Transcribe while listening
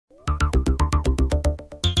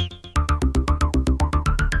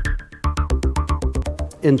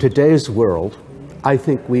In today's world, I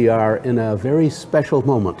think we are in a very special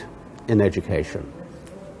moment in education.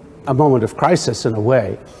 A moment of crisis in a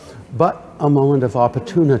way, but a moment of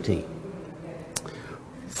opportunity.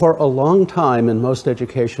 For a long time in most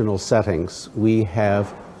educational settings, we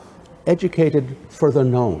have educated for the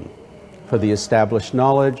known, for the established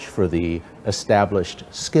knowledge, for the established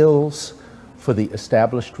skills, for the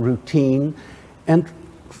established routine, and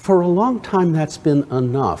for a long time that's been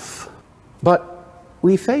enough. But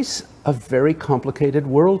we face a very complicated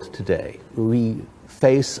world today. We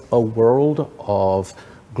face a world of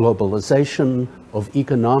globalization, of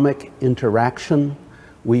economic interaction.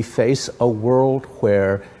 We face a world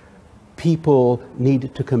where people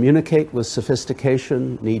need to communicate with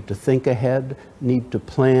sophistication, need to think ahead, need to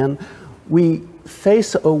plan. We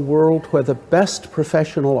face a world where the best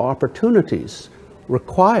professional opportunities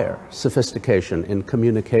require sophistication in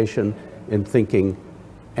communication, in thinking,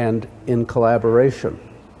 and in collaboration.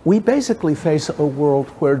 We basically face a world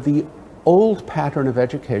where the old pattern of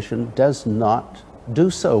education does not do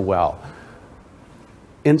so well.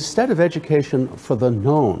 Instead of education for the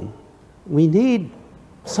known, we need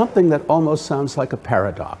something that almost sounds like a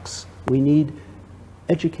paradox. We need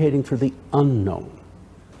educating for the unknown.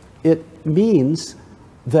 It means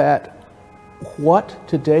that what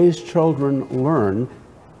today's children learn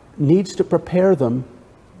needs to prepare them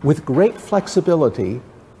with great flexibility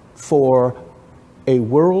for a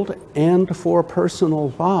world and for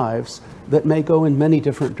personal lives that may go in many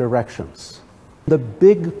different directions. The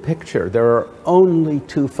big picture, there are only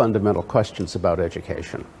two fundamental questions about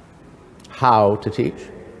education: how to teach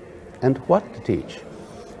and what to teach.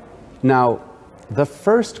 Now, the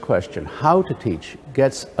first question, how to teach,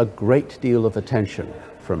 gets a great deal of attention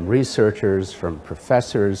from researchers, from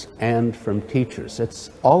professors, and from teachers.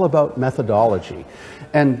 It's all about methodology,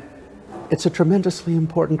 and it's a tremendously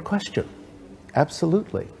important question,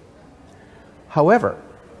 absolutely. However,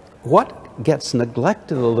 what gets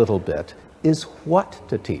neglected a little bit is what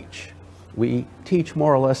to teach. We teach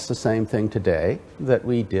more or less the same thing today that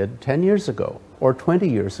we did 10 years ago, or 20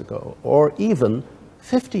 years ago, or even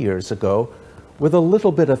 50 years ago, with a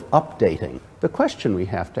little bit of updating. The question we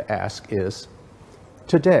have to ask is,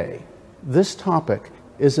 today, this topic,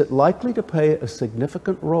 is it likely to play a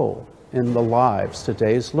significant role in the lives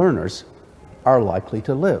today's learners are likely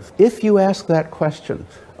to live? If you ask that question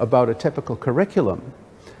about a typical curriculum,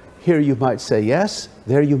 here you might say yes,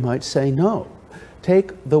 there you might say no.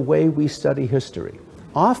 Take the way we study history.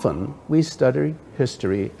 Often we study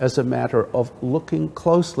history as a matter of looking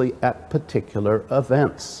closely at particular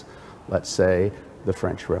events. Let's say the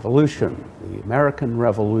French Revolution, the American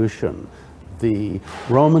Revolution, the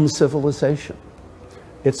Roman civilization.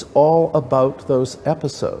 It's all about those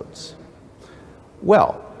episodes.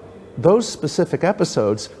 Well, those specific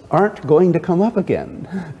episodes aren't going to come up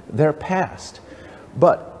again. They're past.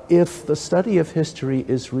 But if the study of history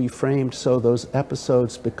is reframed so those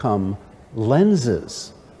episodes become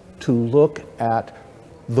lenses to look at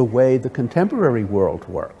the way the contemporary world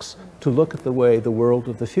works, to look at the way the world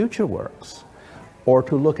of the future works, or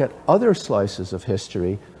to look at other slices of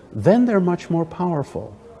history, then they're much more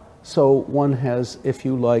powerful. So one has, if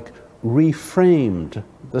you like, reframed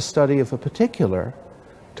the study of a particular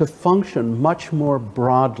to function much more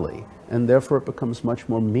broadly, and therefore it becomes much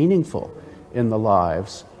more meaningful in the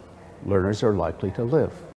lives learners are likely to live.